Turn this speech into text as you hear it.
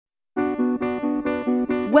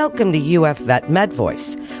Welcome to UF Vet Med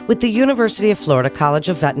Voice with the University of Florida College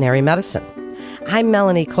of Veterinary Medicine. I'm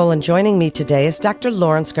Melanie Cole, and joining me today is Dr.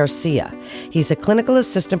 Lawrence Garcia. He's a clinical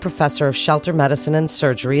assistant professor of shelter medicine and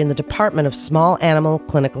surgery in the Department of Small Animal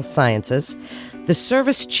Clinical Sciences, the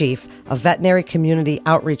service chief of Veterinary Community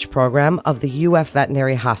Outreach Program of the UF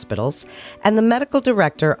Veterinary Hospitals, and the medical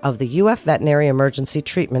director of the UF Veterinary Emergency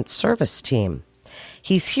Treatment Service Team.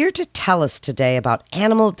 He's here to tell us today about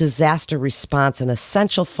animal disaster response, an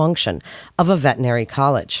essential function of a veterinary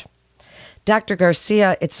college. Dr.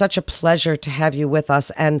 Garcia, it's such a pleasure to have you with us,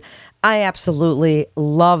 and I absolutely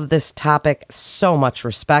love this topic. So much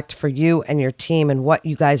respect for you and your team and what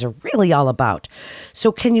you guys are really all about.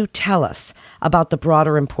 So can you tell us about the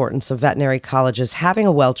broader importance of veterinary colleges having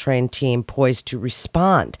a well-trained team poised to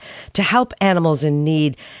respond, to help animals in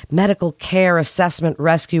need, medical care, assessment,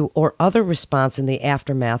 rescue, or other response in the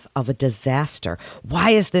aftermath of a disaster? Why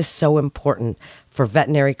is this so important for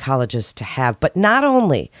veterinary colleges to have? But not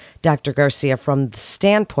only, Dr. Garcia, from the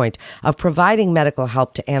standpoint of providing medical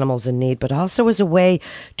help to animals in need, but also as a way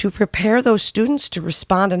to prepare those students to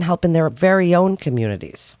respond and help in their very own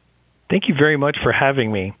communities. Thank you very much for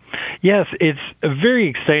having me. Yes, it's a very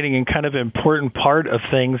exciting and kind of important part of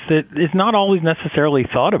things that is not always necessarily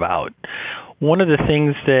thought about. One of the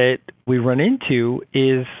things that we run into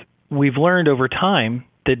is we've learned over time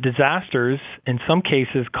that disasters in some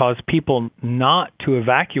cases cause people not to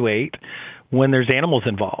evacuate when there's animals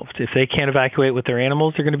involved. If they can't evacuate with their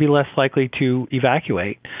animals, they're going to be less likely to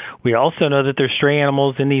evacuate. We also know that there's stray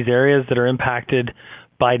animals in these areas that are impacted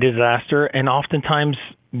by disaster, and oftentimes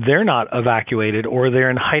they're not evacuated, or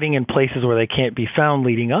they're hiding in places where they can't be found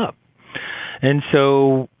leading up. And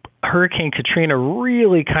so Hurricane Katrina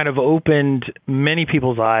really kind of opened many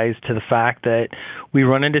people's eyes to the fact that we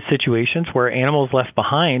run into situations where animals left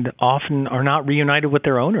behind often are not reunited with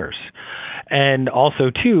their owners. And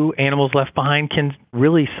also, too, animals left behind can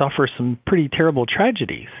really suffer some pretty terrible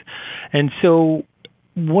tragedies. And so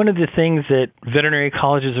one of the things that veterinary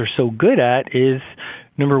colleges are so good at is,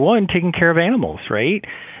 number one, taking care of animals, right?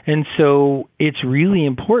 And so it's really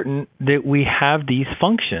important that we have these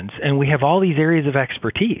functions and we have all these areas of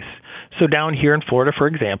expertise. So down here in Florida, for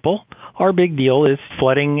example, our big deal is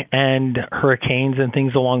flooding and hurricanes and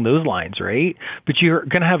things along those lines, right? But you're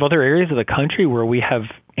going to have other areas of the country where we have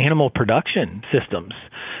animal production systems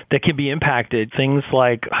that can be impacted, things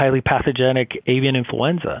like highly pathogenic avian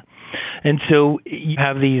influenza. And so you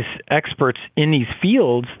have these experts in these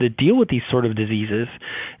fields that deal with these sort of diseases.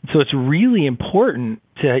 So it's really important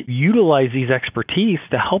to utilize these expertise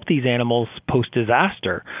to help these animals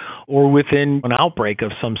post-disaster or within an outbreak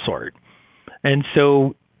of some sort. And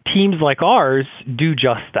so teams like ours do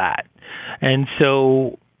just that. And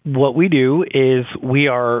so what we do is we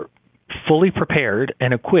are fully prepared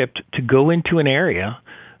and equipped to go into an area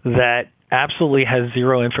that absolutely has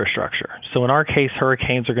zero infrastructure. So in our case,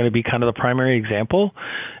 hurricanes are going to be kind of the primary example.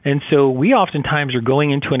 And so we oftentimes are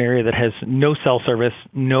going into an area that has no cell service,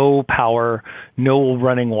 no power, no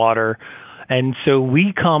running water. And so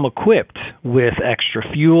we come equipped with extra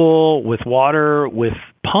fuel, with water, with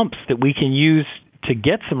pumps that we can use to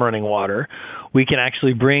get some running water. We can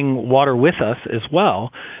actually bring water with us as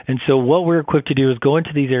well. And so what we're equipped to do is go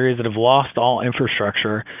into these areas that have lost all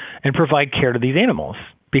infrastructure and provide care to these animals.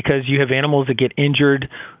 Because you have animals that get injured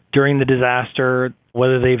during the disaster,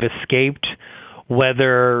 whether they've escaped,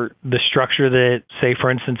 whether the structure that, say, for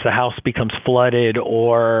instance, the house becomes flooded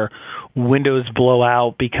or windows blow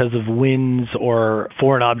out because of winds or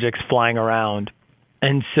foreign objects flying around.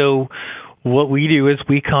 And so what we do is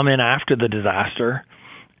we come in after the disaster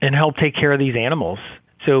and help take care of these animals.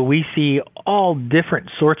 So we see all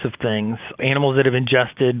different sorts of things, animals that have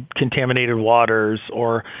ingested contaminated waters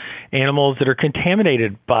or animals that are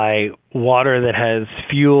contaminated by water that has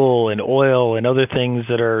fuel and oil and other things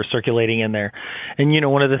that are circulating in there. And,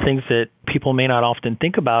 one of the things that people may not often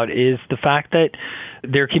think about is the fact that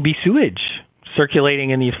there can be sewage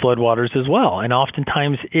circulating in these floodwaters as well, and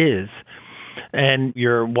oftentimes is. And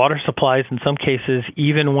your water supplies, in some cases,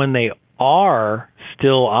 even when they are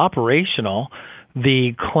still operational,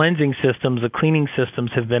 the cleansing systems, the cleaning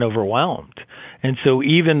systems have been overwhelmed. And so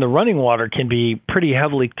even the running water can be pretty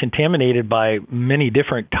heavily contaminated by many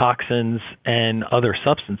different toxins and other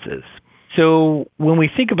substances. So when we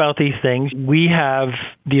think about these things, we have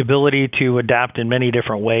the ability to adapt in many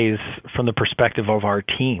different ways from the perspective of our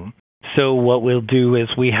team. So what we'll do is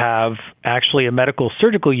we have actually a medical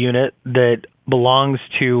surgical unit that belongs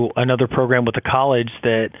to another program with the college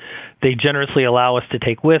that they generously allow us to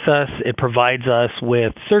take with us. It provides us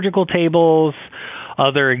with surgical tables,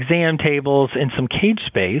 other exam tables, and some cage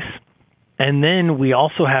space. And then we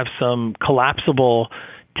also have some collapsible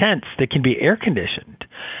tents that can be air conditioned.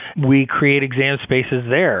 We create exam spaces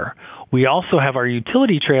there. We also have our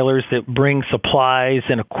utility trailers that bring supplies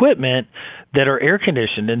and equipment that are air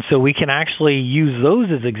conditioned. And so we can actually use those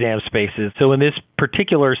as exam spaces. So in this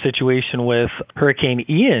particular situation with Hurricane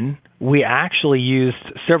Ian, we actually used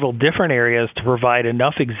several different areas to provide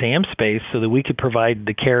enough exam space so that we could provide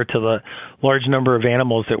the care to the large number of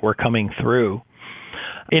animals that were coming through.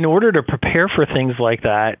 In order to prepare for things like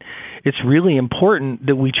that, it's really important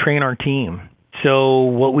that we train our team. So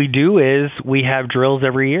what we do is we have drills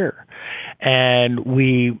every year, and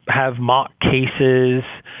we have mock cases,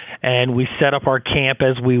 and we set up our camp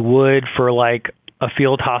as we would for like a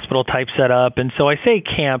field hospital type setup. And so I say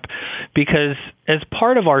camp because as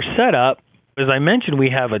part of our setup, as I mentioned, we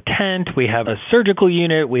have a tent, we have a surgical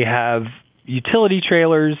unit, we have utility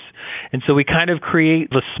trailers. And so we kind of create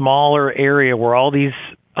the smaller area where all these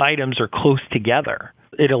items are close together.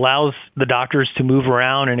 It allows the doctors to move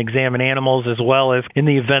around and examine animals, as well as in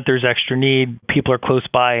the event there's extra need, people are close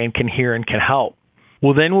by and can hear and can help.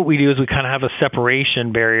 Well, then what we do is we kind of have a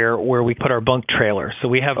separation barrier where we put our bunk trailer. So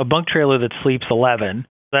we have a bunk trailer that sleeps 11.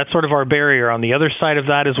 That's sort of our barrier. On the other side of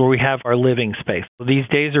that is where we have our living space. So these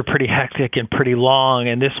days are pretty hectic and pretty long,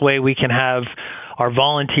 and this way we can have our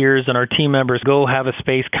volunteers and our team members go have a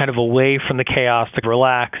space kind of away from the chaos to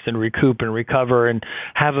relax and recoup and recover and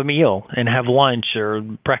have a meal and have lunch or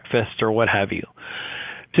breakfast or what have you.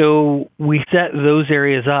 So we set those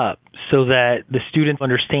areas up so that the students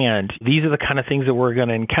understand these are the kind of things that we're going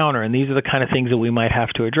to encounter, and these are the kind of things that we might have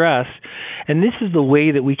to address. And this is the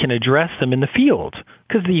way that we can address them in the field,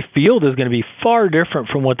 because the field is going to be far different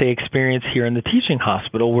from what they experience here in the teaching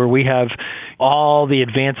hospital, where we have all the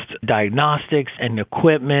advanced diagnostics and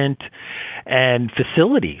equipment and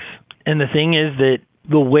facilities. And the thing is that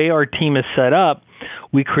the way our team is set up,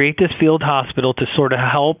 we create this field hospital to sort of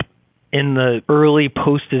help in the early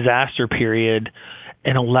post-disaster period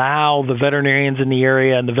and allow the veterinarians in the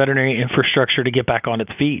area and the veterinary infrastructure to get back on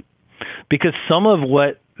its feet. Because some of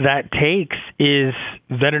what that takes is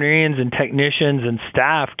veterinarians and technicians and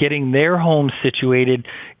staff getting their homes situated,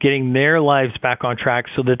 getting their lives back on track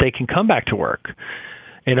so that they can come back to work.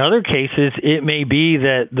 In other cases, it may be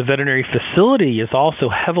that the veterinary facility is also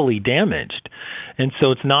heavily damaged. And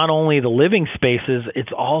so it's not only the living spaces,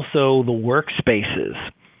 it's also the workspaces.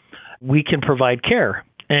 We can provide care.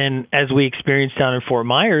 And as we experienced down in Fort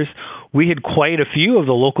Myers, we had quite a few of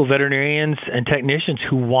the local veterinarians and technicians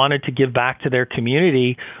who wanted to give back to their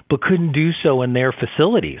community but couldn't do so in their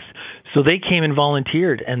facilities. So they came and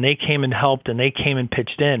volunteered, and they came and helped, and they came and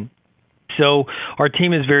pitched in. So our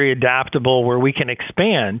team is very adaptable, where we can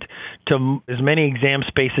expand to as many exam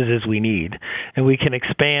spaces as we need, and we can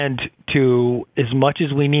expand to as much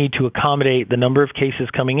as we need to accommodate the number of cases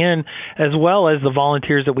coming in, as well as the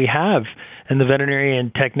volunteers that we have and the veterinary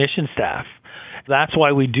and technician staff. That's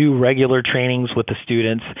why we do regular trainings with the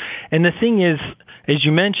students. And the thing is, as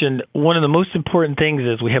you mentioned, one of the most important things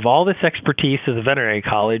is we have all this expertise as a veterinary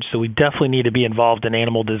college, so we definitely need to be involved in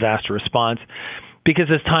animal disaster response. Because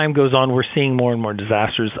as time goes on, we're seeing more and more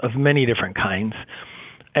disasters of many different kinds,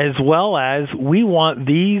 as well as we want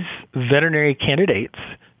these veterinary candidates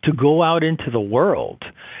to go out into the world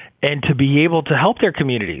and to be able to help their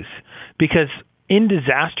communities. Because in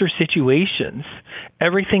disaster situations,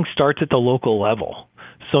 everything starts at the local level.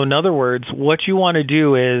 So in other words, what you want to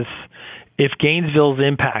do is, if Gainesville's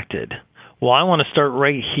impacted, well, I want to start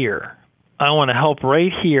right here. I want to help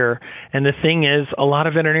right here. And the thing is, a lot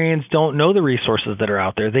of veterinarians don't know the resources that are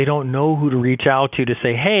out there. They don't know who to reach out to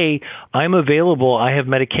say, hey, I'm available. I have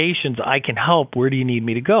medications. I can help. Where do you need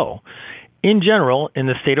me to go? In general, in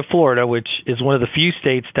the state of Florida, which is one of the few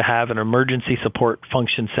states to have an emergency support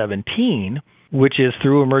function 17, which is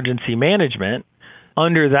through emergency management,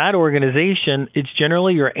 under that organization, it's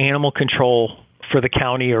generally your animal control for the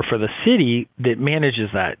county or for the city that manages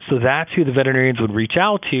that. So that's who the veterinarians would reach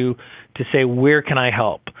out to say, where can I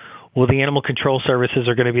help? Well, the animal control services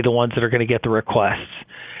are going to be the ones that are going to get the requests.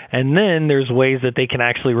 And then there's ways that they can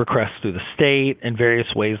actually request through the state and various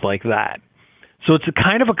ways like that. So it's a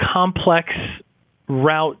kind of a complex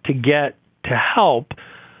route to get to help,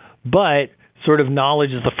 but sort of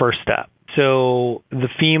knowledge is the first step. So the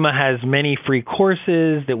FEMA has many free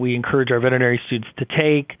courses that we encourage our veterinary students to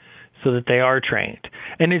take so that they are trained.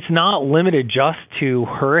 And it's not limited just to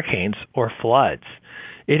hurricanes or floods.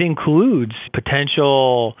 It includes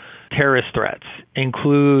potential terrorist threats,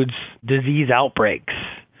 includes disease outbreaks,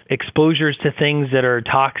 exposures to things that are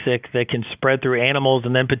toxic that can spread through animals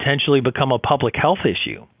and then potentially become a public health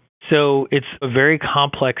issue. So it's a very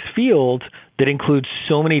complex field that includes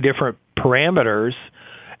so many different parameters,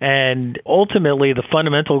 And ultimately, the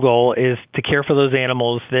fundamental goal is to care for those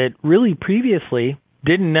animals that really previously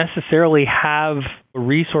didn't necessarily have a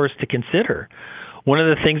resource to consider. One of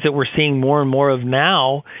the things that we're seeing more and more of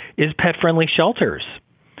now is pet-friendly shelters.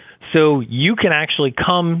 So you can actually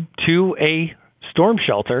come to a storm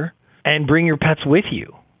shelter and bring your pets with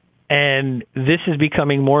you. And this is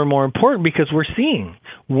becoming more and more important because we're seeing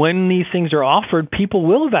when these things are offered, people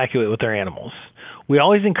will evacuate with their animals. We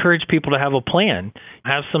always encourage people to have a plan,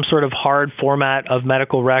 have some sort of hard format of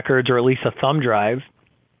medical records or at least a thumb drive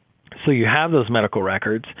so you have those medical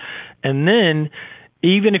records. And then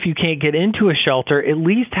even if you can't get into a shelter, at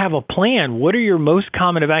least have a plan. What are your most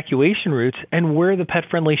common evacuation routes and where are the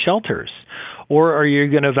pet-friendly shelters? Or are you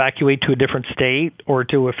going to evacuate to a different state or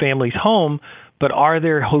to a family's home? But are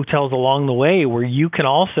there hotels along the way where you can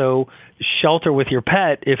also shelter with your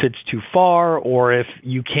pet if it's too far or if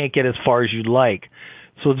you can't get as far as you'd like?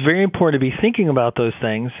 So it's very important to be thinking about those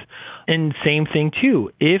things. And same thing, too.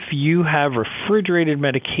 If you have refrigerated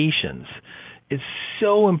medications, it's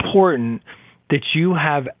so important that you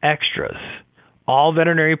have extras. All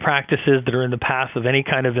veterinary practices that are in the path of any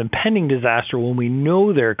kind of impending disaster, when we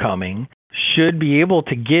know they're coming, should be able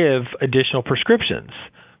to give additional prescriptions.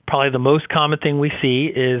 Probably the most common thing we see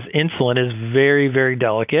is insulin is very, very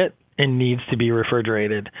delicate and needs to be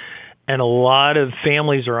refrigerated. And a lot of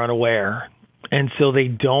families are unaware. And so they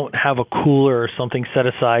don't have a cooler or something set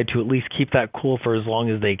aside to at least keep that cool for as long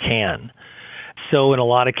as they can. So in a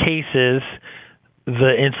lot of cases,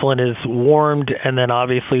 the insulin is warmed, and then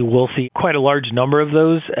obviously we'll see quite a large number of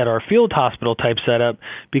those at our field hospital type setup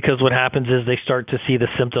because what happens is they start to see the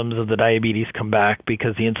symptoms of the diabetes come back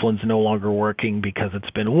because the insulin's no longer working because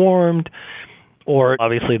it's been warmed, or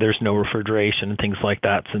obviously there's no refrigeration and things like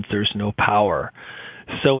that since there's no power.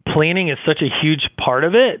 So planning is such a huge part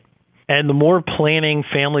of it, and the more planning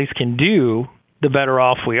families can do, the better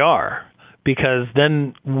off we are. Because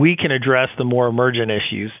then we can address the more emergent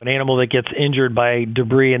issues. An animal that gets injured by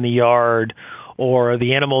debris in the yard, or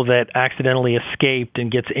the animal that accidentally escaped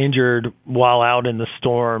and gets injured while out in the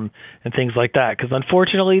storm, and things like that. Because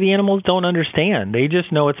unfortunately, the animals don't understand. They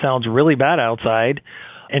just know it sounds really bad outside,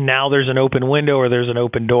 and now there's an open window or there's an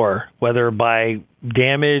open door, whether by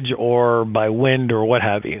damage or by wind or what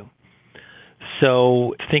have you.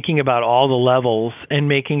 So thinking about all the levels and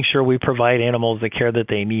making sure we provide animals the care that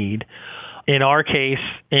they need. In our case,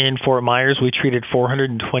 in Fort Myers, we treated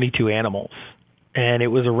 422 animals, and it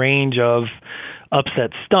was a range of upset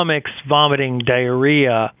stomachs, vomiting,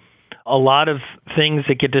 diarrhea. A lot of things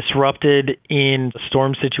that get disrupted in a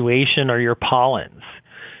storm situation are your pollens.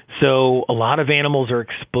 So a lot of animals are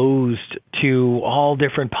exposed to all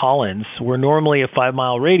different pollens, where normally a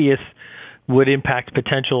 5-mile radius would impact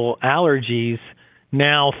potential allergies.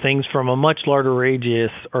 Now things from a much larger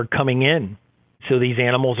radius are coming in. So these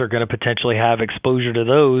animals are going to potentially have exposure to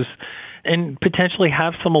those and potentially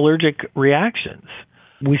have some allergic reactions.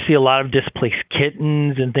 We see a lot of displaced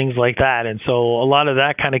kittens and things like that. And so a lot of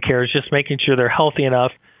that kind of care is just making sure they're healthy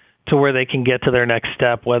enough to where they can get to their next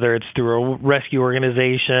step, whether it's through a rescue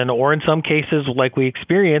organization or in some cases, like we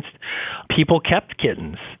experienced, people kept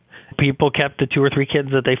kittens. People kept the 2 or 3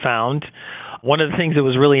 kittens that they found. One of the things that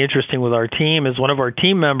was really interesting with our team is one of our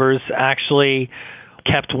team members actually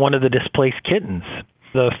kept one of the displaced kittens.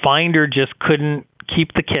 The finder just couldn't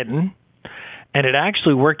keep the kitten, and it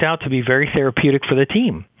actually worked out to be very therapeutic for the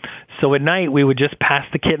team. So at night, we would just pass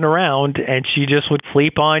the kitten around, and she just would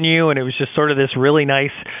sleep on you, and it was just sort of this really nice,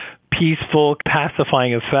 peaceful,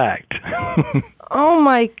 pacifying effect. Oh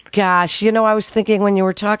my gosh. You know, I was thinking when you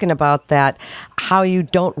were talking about that, how you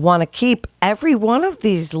don't want to keep every one of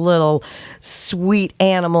these little sweet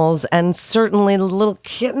animals, and certainly the little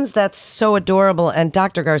kittens. That's so adorable. And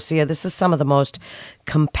Dr. Garcia, this is some of the most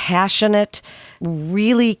compassionate,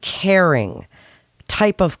 really caring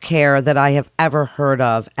type of care that I have ever heard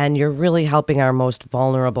of, and you're really helping our most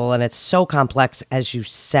vulnerable, and it's so complex, as you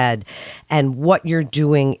said, and what you're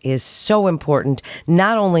doing is so important,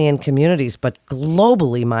 not only in communities, but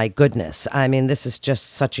globally. My goodness. I mean, this is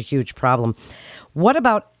just such a huge problem. What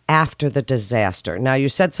about after the disaster? Now, you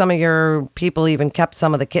said some of your people even kept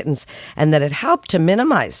some of the kittens, and that it helped to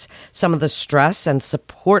minimize some of the stress and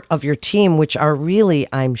support of your team, which are really,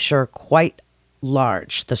 I'm sure, quite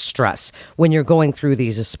large, the stress when you're going through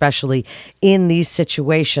these, especially in these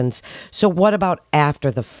situations. So what about after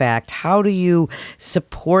the fact? How do you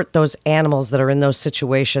support those animals that are in those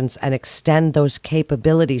situations and extend those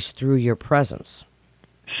capabilities through your presence?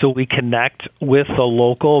 So we connect with the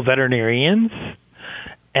local veterinarians,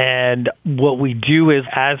 and what we do is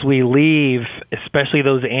as we leave, especially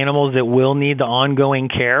those animals that will need the ongoing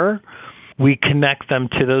care, we connect them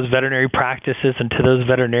to those veterinary practices and to those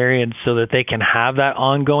veterinarians so that they can have that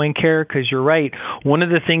ongoing care. Because you're right, one of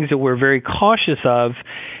the things that we're very cautious of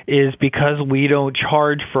is because we don't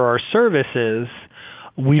charge for our services,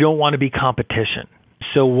 we don't want to be competition.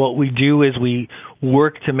 So what we do is we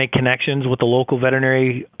work to make connections with the local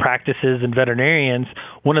veterinary practices and veterinarians.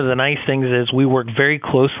 One of the nice things is we work very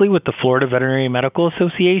closely with the Florida Veterinary Medical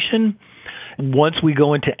Association. Once we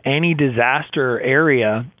go into any disaster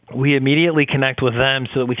area, we immediately connect with them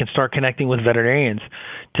so that we can start connecting with veterinarians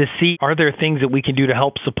to see, are there things that we can do to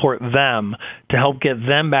help support them, to help get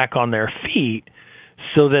them back on their feet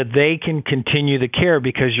so that they can continue the care.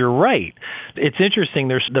 Because you're right. It's interesting.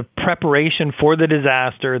 There's the preparation for the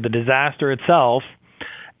disaster itself,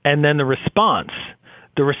 and then the response.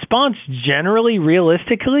 The response generally,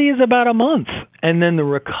 realistically, is about a month. And then the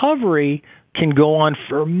recovery can go on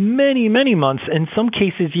for many, many months, in some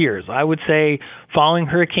cases years. I would say following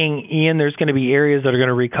Hurricane Ian, there's going to be areas that are going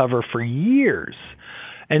to recover for years.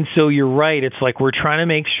 And so you're right. It's like we're trying to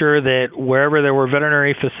make sure that wherever there were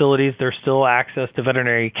veterinary facilities, there's still access to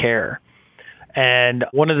veterinary care. And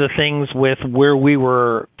one of the things with where we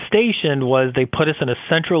were stationed was they put us in a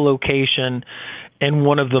central location in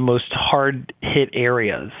one of the most hard-hit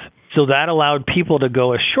areas. So that allowed people to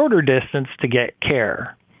go a shorter distance to get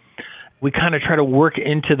care. We kind of try to work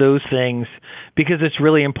into those things because it's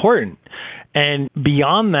really important. And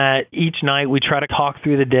beyond that, each night we try to talk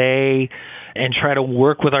through the day and try to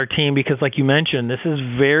work with our team because, like you mentioned, this is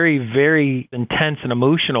very, very intense and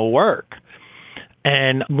emotional work.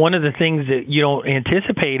 And one of the things that you don't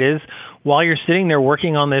anticipate is while you're sitting there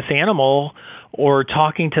working on this animal or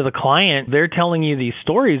talking to the client, they're telling you these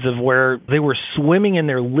stories of where they were swimming in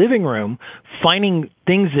their living room, finding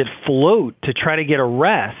things that float to try to get a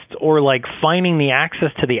rest, or like finding the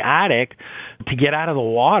access to the attic to get out of the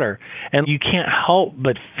water. And you can't help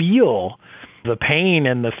but feel the pain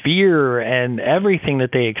and the fear and everything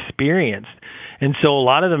that they experienced. And so a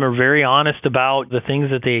lot of them are very honest about the things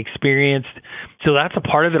that they experienced. So that's a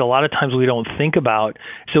part of it a lot of times we don't think about.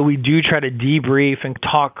 So we do try to debrief and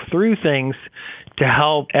talk through things to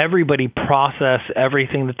help everybody process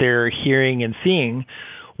everything that they're hearing and seeing.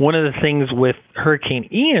 One of the things with Hurricane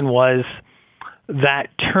Ian was that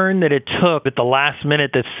turn that it took at the last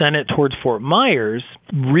minute that sent it towards Fort Myers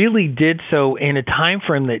really did so in a time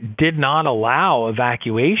frame that did not allow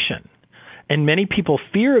evacuation. And many people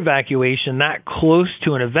fear evacuation that close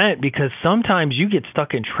to an event because sometimes you get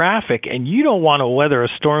stuck in traffic and you don't want to weather a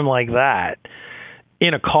storm like that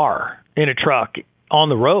in a car, in a truck, on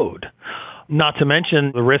the road. Not to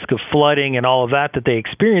mention the risk of flooding and all of that they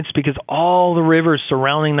experienced because all the rivers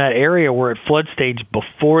surrounding that area were at flood stage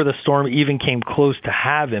before the storm even came close to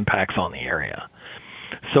have impacts on the area.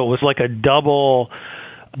 So it was like a double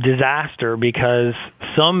disaster because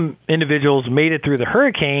some individuals made it through the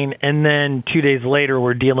hurricane and then 2 days later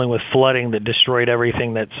were dealing with flooding that destroyed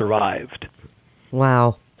everything that survived.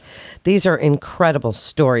 Wow. These are incredible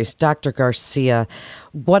stories. Dr. Garcia,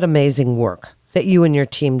 what amazing work that you and your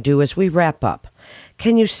team do. As we wrap up,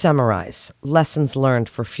 can you summarize lessons learned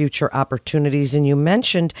for future opportunities? And you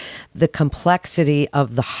mentioned the complexity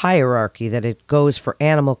of the hierarchy, that it goes for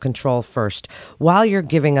animal control first. While you're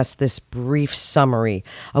giving us this brief summary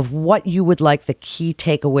of what you would like the key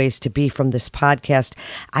takeaways to be from this podcast,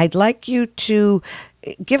 I'd like you to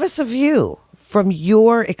give us a view from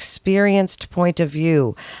your experienced point of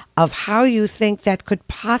view of how you think that could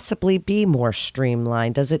possibly be more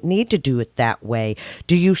streamlined. Does it need to do it that way?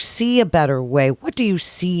 Do you see a better way? What do you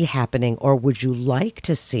see happening, or would you like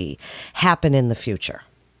to see happen in the future?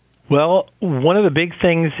 Well, one of the big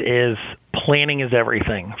things is planning is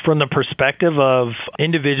everything. From the perspective of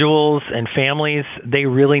individuals and families, they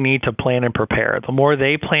really need to plan and prepare. The more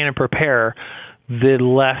they plan and prepare, the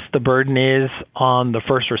less the burden is on the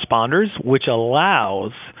first responders, which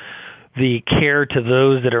allows the care to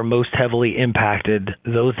those that are most heavily impacted,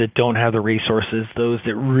 those that don't have the resources, those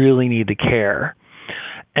that really need the care.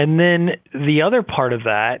 And then the other part of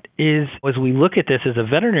that is, as we look at this as a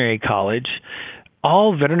veterinary college,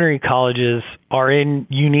 all veterinary colleges are in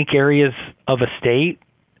unique areas of a state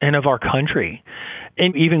and of our country,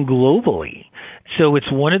 and even globally. So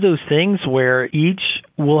it's one of those things where each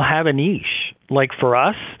will have a niche. Like for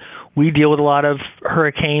us, we deal with a lot of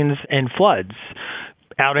hurricanes and floods.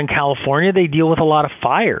 Out in California, they deal with a lot of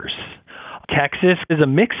fires. Texas is a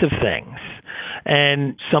mix of things.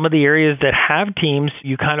 And some of the areas that have teams,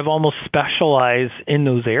 you kind of almost specialize in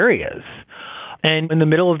those areas. And in the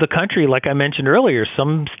middle of the country, like I mentioned earlier,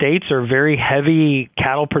 some states are very heavy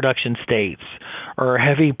cattle production states, or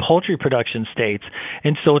heavy poultry production states.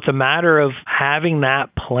 And so it's a matter of having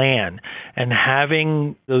that plan and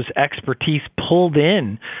having those expertise pulled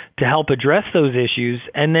in to help address those issues,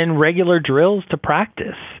 and then regular drills to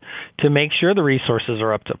practice to make sure the resources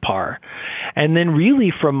are up to par. And then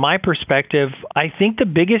really, from my perspective, I think the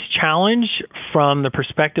biggest challenge from the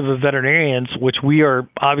perspective of veterinarians, which we are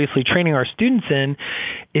obviously training our students in,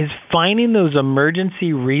 is finding those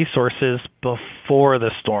emergency resources before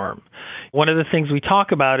the storm. One of the things we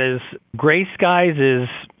talk about is gray skies is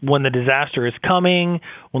when the disaster is coming,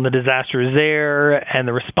 when the disaster is there, and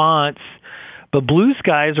the response. But blue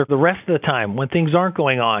skies are the rest of the time when things aren't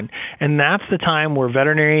going on. And that's the time where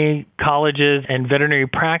veterinary colleges and veterinary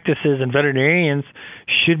practices and veterinarians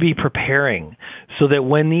should be preparing so that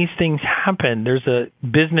when these things happen, there's a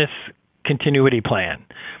business continuity plan.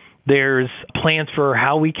 There's plans for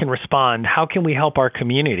how we can respond. How can we help our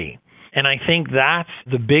community? And I think that's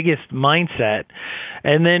the biggest mindset.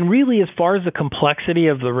 And then really, as far as the complexity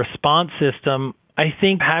of the response system, I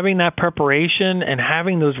think having that preparation and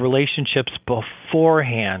having those relationships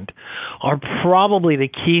beforehand are probably the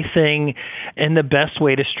key thing and the best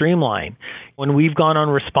way to streamline. When we've gone on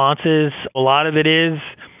responses, a lot of it is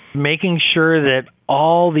making sure that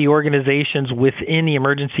all the organizations within the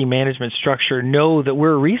emergency management structure know that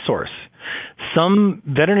we're a resource. Some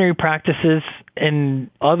veterinary practices and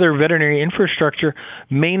other veterinary infrastructure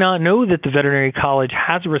may not know that the veterinary college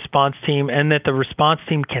has a response team and that the response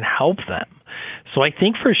team can help them. So I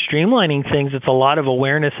think for streamlining things, it's a lot of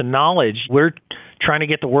awareness and knowledge. We're trying to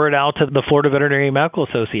get the word out to the Florida Veterinary Medical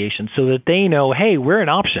Association so that they know, hey, we're an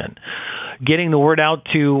option. Getting the word out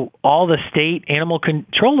to all the state animal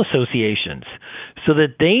control associations so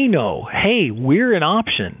that they know, hey, we're an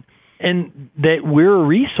option and that we're a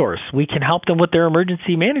resource. We can help them with their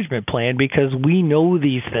emergency management plan because we know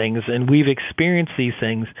these things and we've experienced these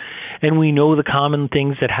things and we know the common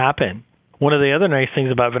things that happen. One of the other nice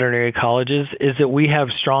things about veterinary colleges is that we have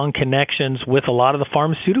strong connections with a lot of the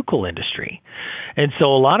pharmaceutical industry. And so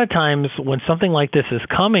a lot of times when something like this is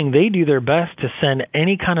coming, they do their best to send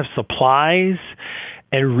any kind of supplies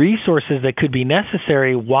and resources that could be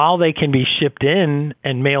necessary while they can be shipped in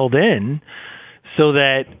and mailed in so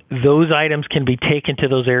that those items can be taken to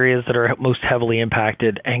those areas that are most heavily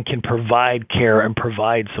impacted and can provide care and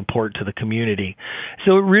provide support to the community.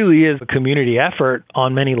 So it really is a community effort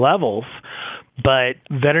on many levels, but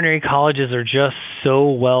veterinary colleges are just so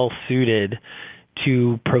well suited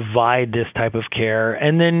to provide this type of care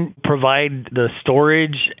and then provide the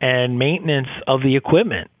storage and maintenance of the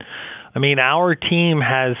equipment. I mean, our team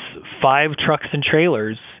has 5 trucks and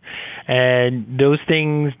trailers, and those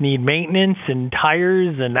things need maintenance and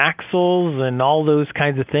tires and axles and all those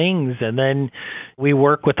kinds of things. And then we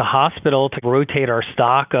work with the hospital to rotate our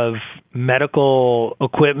stock of medical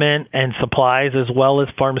equipment and supplies as well as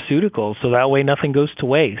pharmaceuticals, so that way nothing goes to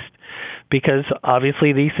waste. Because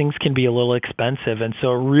obviously these things can be a little expensive. And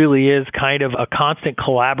so it really is kind of a constant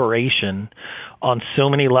collaboration on so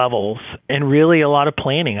many levels and really a lot of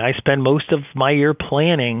planning. I spend most of my year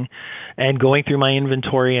planning and going through my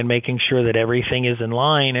inventory and making sure that everything is in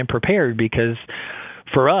line and prepared, because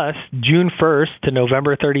for us, June 1st to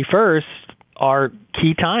November 31st are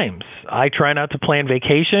key times. I try not to plan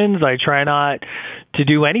vacations. I try not to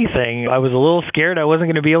do anything. I was a little scared I wasn't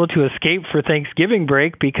going to be able to escape for Thanksgiving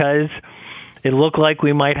break because it looked like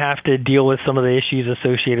we might have to deal with some of the issues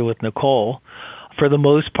associated with Nicole. For the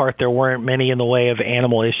most part, there weren't many in the way of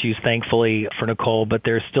animal issues, thankfully, for Nicole, but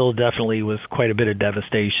there still definitely was quite a bit of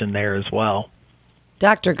devastation there as well.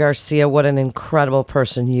 Dr. Garcia, what an incredible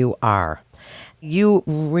person you are. You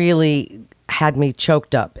really had me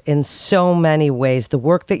choked up in so many ways. The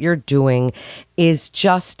work that you're doing is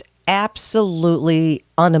just absolutely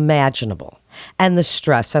unimaginable. And the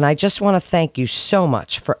stress. And I just want to thank you so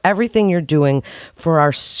much for everything you're doing for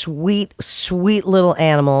our sweet, sweet little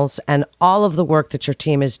animals and all of the work that your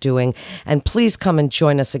team is doing. And please come and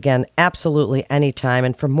join us again absolutely anytime.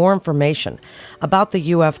 And for more information about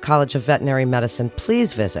the UF College of Veterinary Medicine,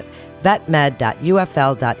 please visit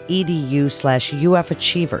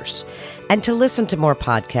vetmed.ufl.edu/UFachievers. And to listen to more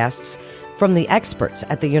podcasts from the experts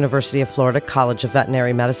at the University of Florida College of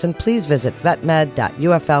Veterinary Medicine, please visit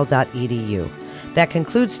vetmed.ufl.edu. That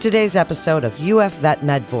concludes today's episode of UF Vet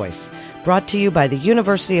Med Voice, brought to you by the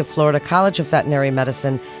University of Florida College of Veterinary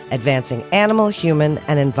Medicine, advancing animal, human,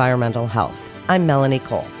 and environmental health. I'm Melanie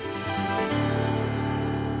Cole.